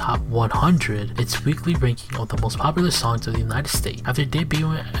Billboard's Top 100, its weekly ranking of the most popular songs of the United States. After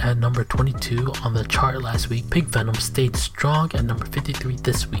debuting at number 22 on the chart last week, Pink Venom stayed strong at number 53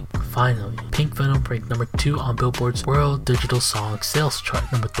 this week. Finally, Pink Venom ranked number 2 on Billboard's World Digital Song Sales Chart,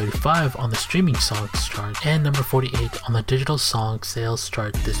 number 35 on the Streaming Songs Chart, and number 48 on the Digital Song Sales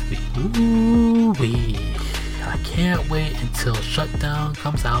Chart this week. Ooh-wee. I can't wait until Shutdown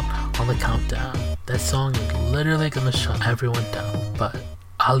comes out on the countdown. That song is literally gonna shut everyone down, but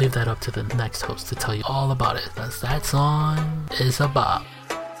I'll leave that up to the next host to tell you all about it, because that song is a bop.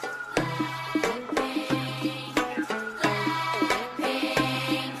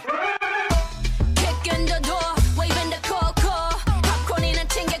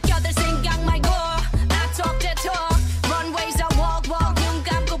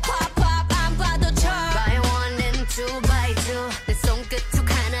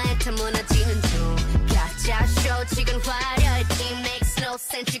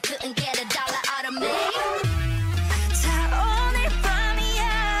 You couldn't get $1 out of me. 자 오늘 밤이야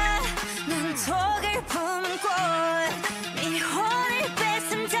난 독을 품은 꽃 네 혼을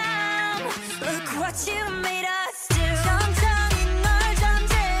뺏은 다음 Look what you made us do 천천히 널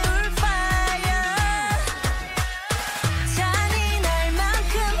잠재울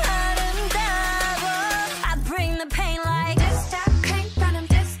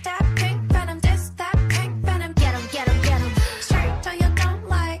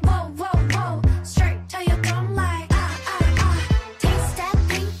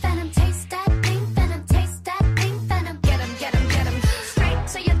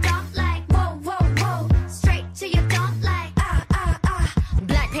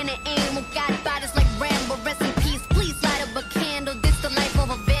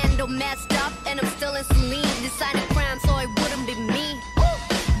jealous of me. Decided crown so it wouldn't be me.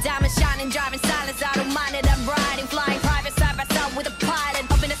 Diamond shining, driving silence. I don't mind it. I'm riding, flying private side by side with a pilot.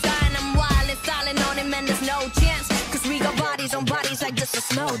 Up in the sky and I'm wild and silent on him, and there's no chance. Cause we got bodies on bodies like just a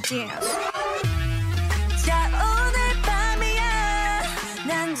slow dance. 자, 오늘 밤이야.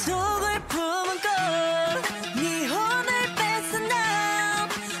 난 속을 품은 꽃네 혼을 뺏어 now.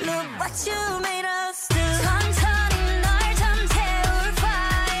 Look what you made us do. 천천히 널 잠재울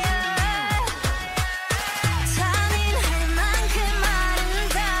fire. 잔인할 만큼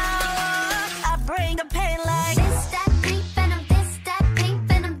아름다워. I bring the pain like this, that pink venom, this, that pink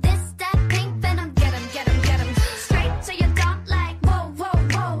venom, this, that pink venom. Get 'em, get 'em, get 'em. Straight to your don't like. Whoa, whoa,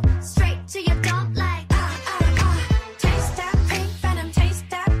 whoa. Straight to your don't like. Taste that pink venom, taste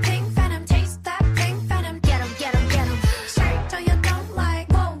that pink venom, taste that pink venom. Get 'em, get 'em, get 'em. Straight to your don't like.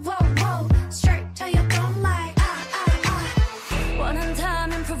 Whoa, whoa, whoa. Straight to your don't like.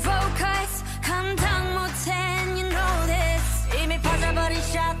 원한다면 provoke us. 감당 못해, and you know this. 이미 퍼져버린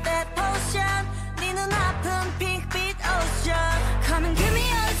shot that potion. 네 눈아픈 pink beat ocean. Come and give me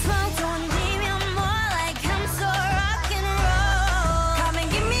all the smoke. Don't leave me more like I'm so rock and roll. Come and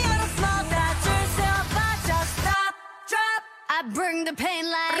give me all the smoke. That's yourself, but just stop, drop. I bring the pain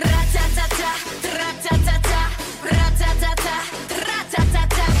like ra-ta-ta-ta, ra-ta-ta-ta, ra-ta-ta-ta,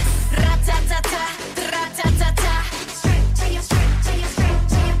 ra-ta-ta-ta, ra-ta-ta-ta, ra-ta-ta-ta. Straight to your, straight to your, straight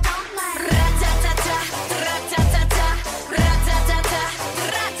to your don't like. Ra-ta-ta-ta, ra-ta-ta-ta, ra-ta-ta-ta,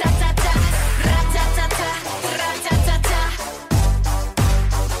 ra-ta-ta-ta, ra-ta-ta-ta, ra-ta-ta-ta.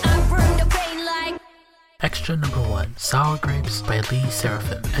 I bring the pain like. Extra number 1, Sour Grapes by Lee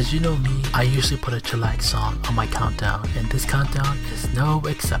Seraphim. As you know me, I usually put a chillax song on my countdown, and this countdown is no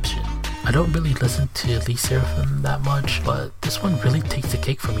exception. I don't really listen to Lee Seraphim that much, but this one really takes the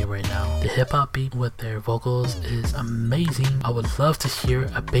cake for me right now. The hip-hop beat with their vocals is amazing. I would love to hear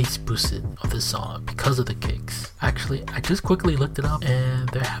a bass boosted of this song because of the kicks. Actually, I just quickly looked it up and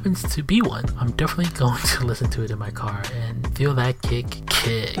there happens to be one. I'm definitely going to listen to it in my car and feel that kick.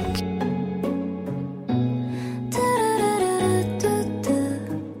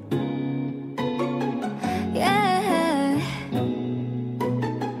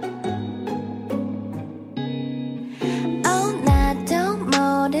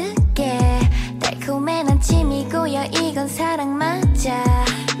 이건 사랑 맞아.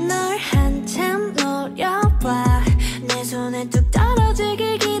 널 한참 노려봐. 내 손에 뚝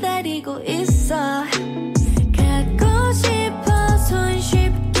떨어지길 기다리고 있어. 갖고 싶어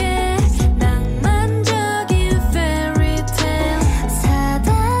손쉽게 낭만적인 fairy tale.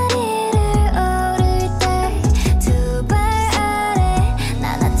 사다리를 오를 때 두 발 아래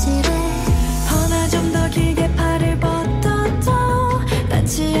난 아찔해. 허나 좀 더 길게 팔을 뻗어도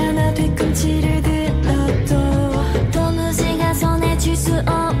닿지 않아 뒤꿈치를 들어도 줄 수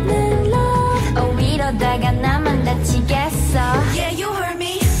없는 love. Oh, 이러다가 나만 다치겠어. Yeah, you heard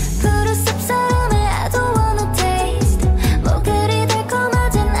me. 푸른 쌉싸름을 I don't wanna taste. 뭐 그리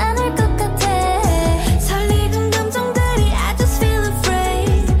달콤하진 않을 것 같아. 설레는 감정들이 I just feel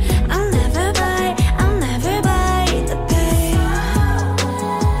afraid. I'll never buy the pain.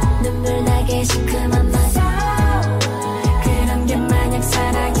 눈물 나게 시큼한 맛. 그런 게 만약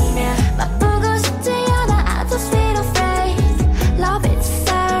사랑이면 맛보고 싶지 않아. I just feel afraid. Love it,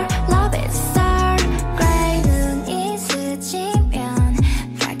 sir, gray. 눈이 스치면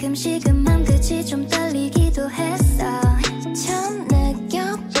가끔씩은 맘 끝이 좀 떨리기도 했어. 처음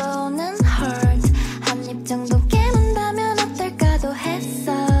느껴보는 hurt. 한 입 정도 깨문다면 어떨까도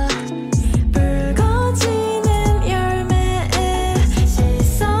했어. 붉어지는 열매에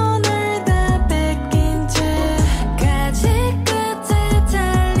시선을 다 뺏긴 채 가지 끝에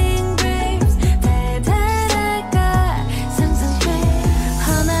달린 grapes. 대단할까 상상돼.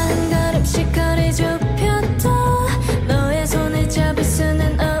 하나 한 걸음씩 거리 좁혀도 너의 손을 잡을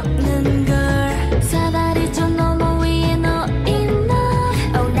수는 없는 걸. 사다리 저 너머 위에 너인 너.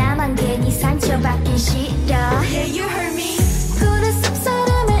 Oh, 나만 괜히 상처받기 싫어. Yeah, you heard me. 푸른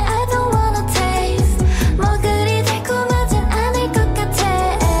쌉싸름을 I don't wanna taste. 뭐 그리 달콤하진 않을 것 같아.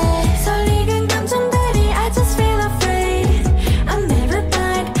 설익은 감정들이 I just feel afraid. I'll never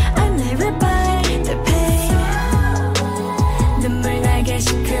buy the pain. 눈물 나게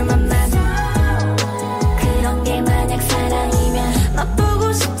시큼한 맛. 그런 게 만약 사랑이면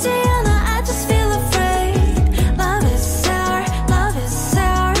맛보고 싶지 않아. I just feel afraid. Love is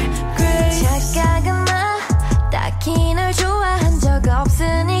sour, gray. 착각은 마. 딱히 널 좋아한 적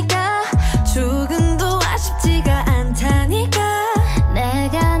없으니까. 조금도 아쉽지가 않다니까.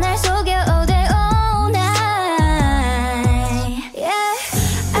 내가 날 속여 all day all night. Yeah.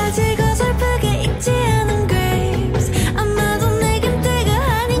 아직 어설프게 익지 않은 grapes. 아마도 내겐 때가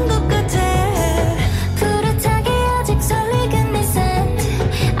아닌 것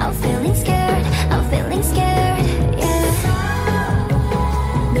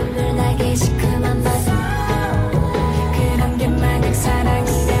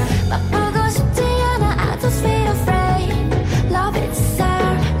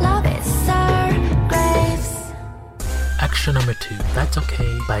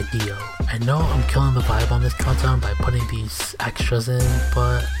I know I'm killing the vibe on this countdown by putting these extras in,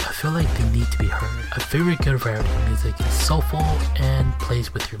 but I feel like they need to be heard. A very good variety of music is soulful and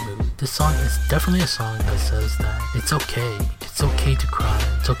plays with your mood. This song is definitely a song that says that it's okay. It's okay to cry.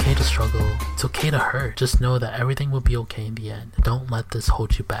 It's okay to struggle. It's okay to hurt. Just know that everything will be okay in the end. Don't let this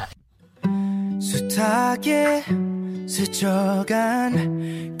hold you back. 숱하게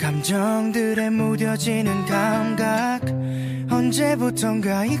스쳐간 감정들에 무뎌지는 감각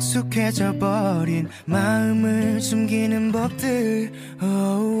언제부턴가 익숙해져 버린 마음을 숨기는 법들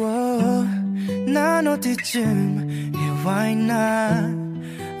난 어디쯤 와 있나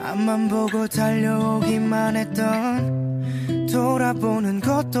앞만 보고 달려오기만 했던 돌아보는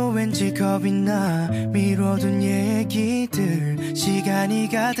것도 왠지 겁이 나 미뤄둔 얘기들 시간이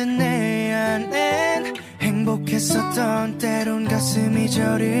가든 내 안엔 행복했었던 때론 가슴이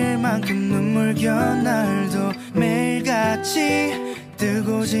저릴 만큼 눈물겨운 날도 매일같이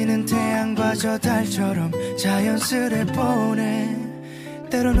뜨고 지는 태양과 저 달처럼 자연스레 보내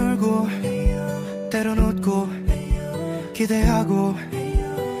때론 울고 때론 웃고 기대하고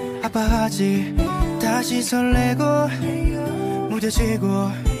아파하지 다시 설레고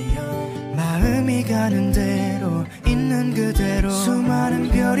무뎌지고 마음이 가는 대로 있는 그대로 수많은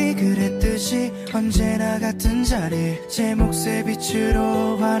별이 그랬듯이 언제나 같은 자리 제 몫의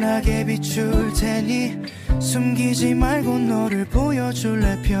빛으로 환하게 비출 테니 숨기지 말고 너를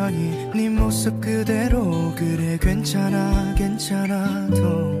보여줄래 편히 네 모습 그대로 그래 괜찮아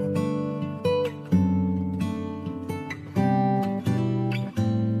괜찮아도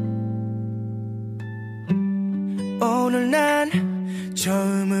오늘 난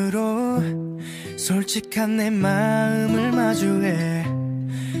처음으로 솔직한 내 마음을 마주해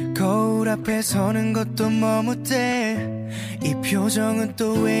거울 앞에 서는 것도 머뭇대 이 표정은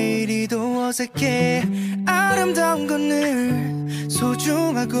또 왜 이리도 어색해 아름다운 건 늘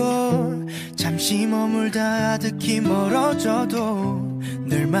소중하고 잠시 머물다 아득히 멀어져도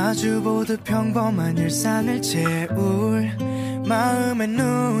늘 마주보듯 평범한 일상을 채울 마음의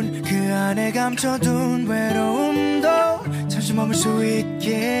눈 그 안에 감춰둔 외로움도 잠시 머물 수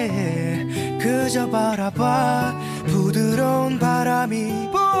있게 그저 바라봐 부드러운 바람이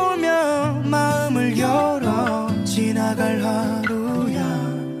불면 마음을 열어 지나갈 하루야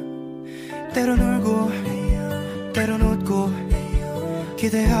때론 울고 때론 웃고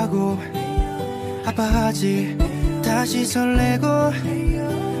기대하고 아파하지 다시 설레고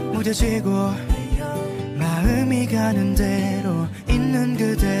무뎌지고 마음이 가는 대로 있는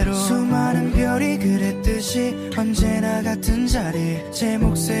그대로 수많은 별이 그랬듯이 언제나 같은 자리 제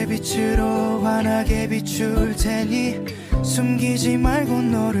몫의 빛으로 환하게 비출 테니 숨기지 말고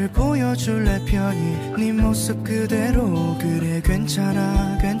너를 보여줄래 편히 네 모습 그대로 그래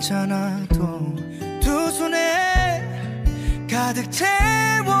괜찮아 괜찮아도 두 손에 가득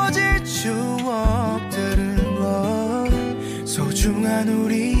채워질 추억들은 소중한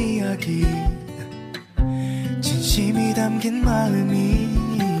우리 이야기 진심이 담긴 마음이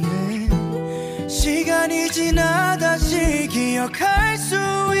시간이 지나 다시 기억할 수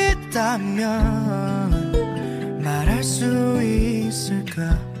있다면 말할 수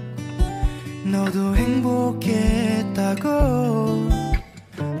있을까 너도 행복했다고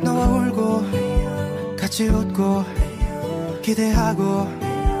너와 울고 같이 웃고 기대하고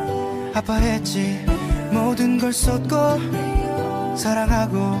아파했지 모든 걸 쏟고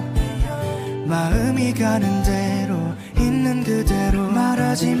사랑하고 마음이 가는 대로 있는 그대로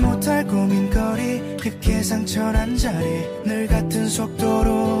말하지 못할 고민거리 깊게 상처난 자리 늘 같은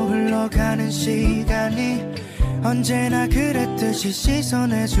속도로 흘러가는 시간이 언제나 그랬듯이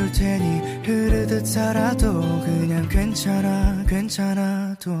씻어내줄 테니 흐르듯 살아도 그냥 괜찮아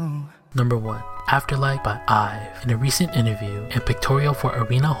괜찮아도 Number 1. Afterlife by IVE. In a recent interview and pictorial for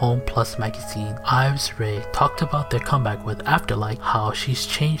Arena Home Plus magazine, IVE's Ray talked about their comeback with Afterlife, how she's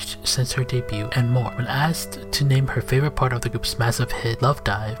changed since her debut, and more. When asked to name her favorite part of the group's massive hit, Love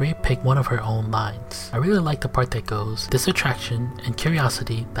Dive, Ray picked one of her own lines. I really like the part that goes, "This attraction and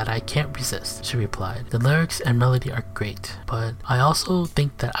curiosity that I can't resist," she replied. The lyrics and melody are great, but I also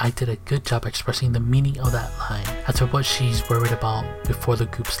think that I did a good job expressing the meaning of that line. As for what she's worried about before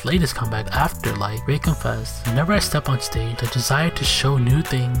the group's latest comeback, Afterlife, Ray confessed, "Whenever I step on stage, the desire to show new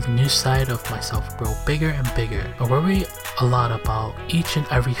things, a new side of myself grow bigger and bigger. I worry a lot about each and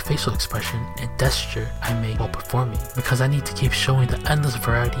every facial expression and gesture I make while performing, because I need to keep showing the endless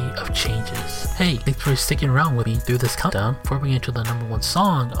variety of changes." Hey, thanks for sticking around with me through this countdown. Before we get to the number 1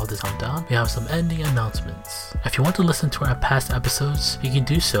 song of this countdown, we have some ending announcements. If you want to listen to our past episodes, you can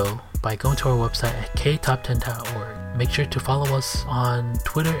do so by going to our website at ktop10.org. make sure to follow us on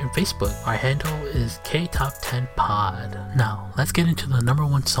Twitter and Facebook. Our handle is KTop10Pod. Now, let's get into the number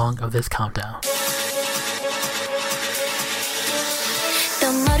one song of this countdown.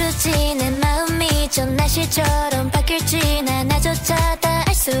 또 모르지 내 마음이 좀 날씨처럼 바뀔지 난 나조차 다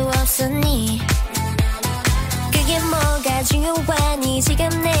알 수 없으니 그게 뭐가 중요하니 지금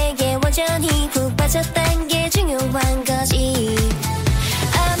내게 완전히 푹 빠졌단 게 중요한 거지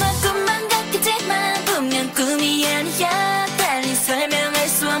아마 꿈만 같겠지만 분명 꿈이 아니야 달리 설명할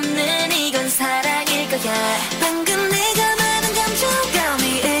수 없는 이건 사랑일 거야 방금 내가 말한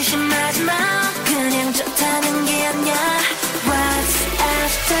감정감이 의심하지 마 그냥 좋다는 게 아니야 What's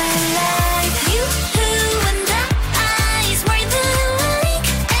after life? You who and I is more than like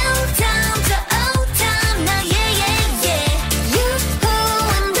L down to O down now yeah yeah yeah You who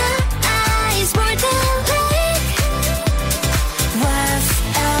and I is more than like What's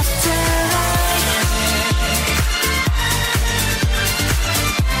after life?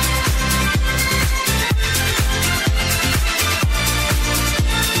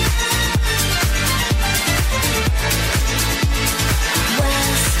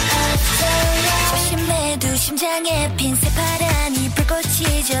 조심해도 심장에 핀 새파란이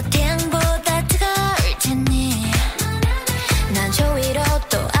불꽃이 저 태양보다 뜨거울 테니 난 저 위로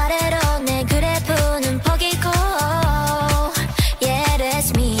또 아래로 내 그래프는 포기고 Yeah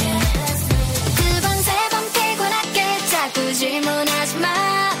that's me 두 번 세 번 피곤하게 자꾸 질문하지 마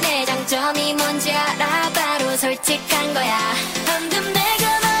내 장점이 뭔지 알아 바로 솔직한 거야 방금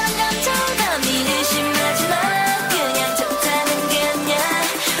내가 말한 감정감이 의심하지 마 그냥 좋다는 게 아니야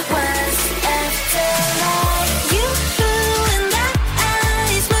What's after life? You who and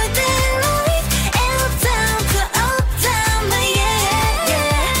I is more than like L down to O down my yeah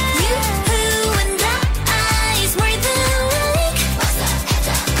yeah You who and I is more than like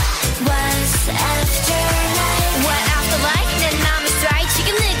What's after life? What after life? 내 맘의 strike 지금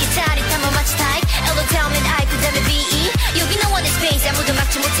느낀 짜릿함은 마치 type L로 타오면 I 그 다음에 BE 여기 no one is space 아무도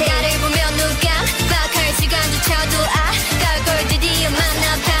막지 못해 나를 보면 눈 깜빡할 시간조차도 아까울 걸 드디어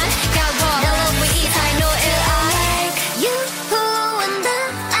만나봐 가워 Now love we eat I know it like You who and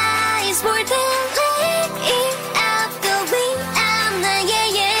I is more than like Eat out the wing I'm the yeah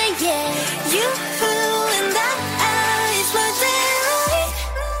yeah yeah You who and I is more than like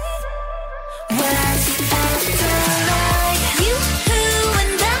What's after life? You who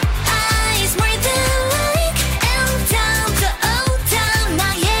and I is more than like L down to O down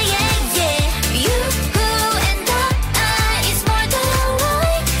now yeah yeah yeah You who and I is more than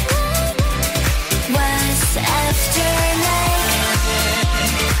like What's after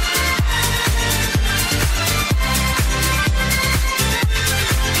life?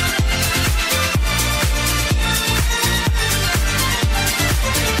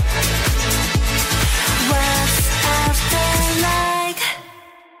 What's after life?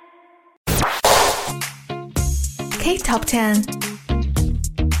 K-Top 10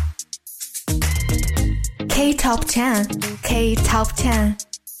 K-Top 10 K-Top 10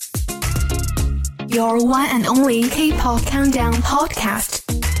 Your one and only K-Pop Countdown podcast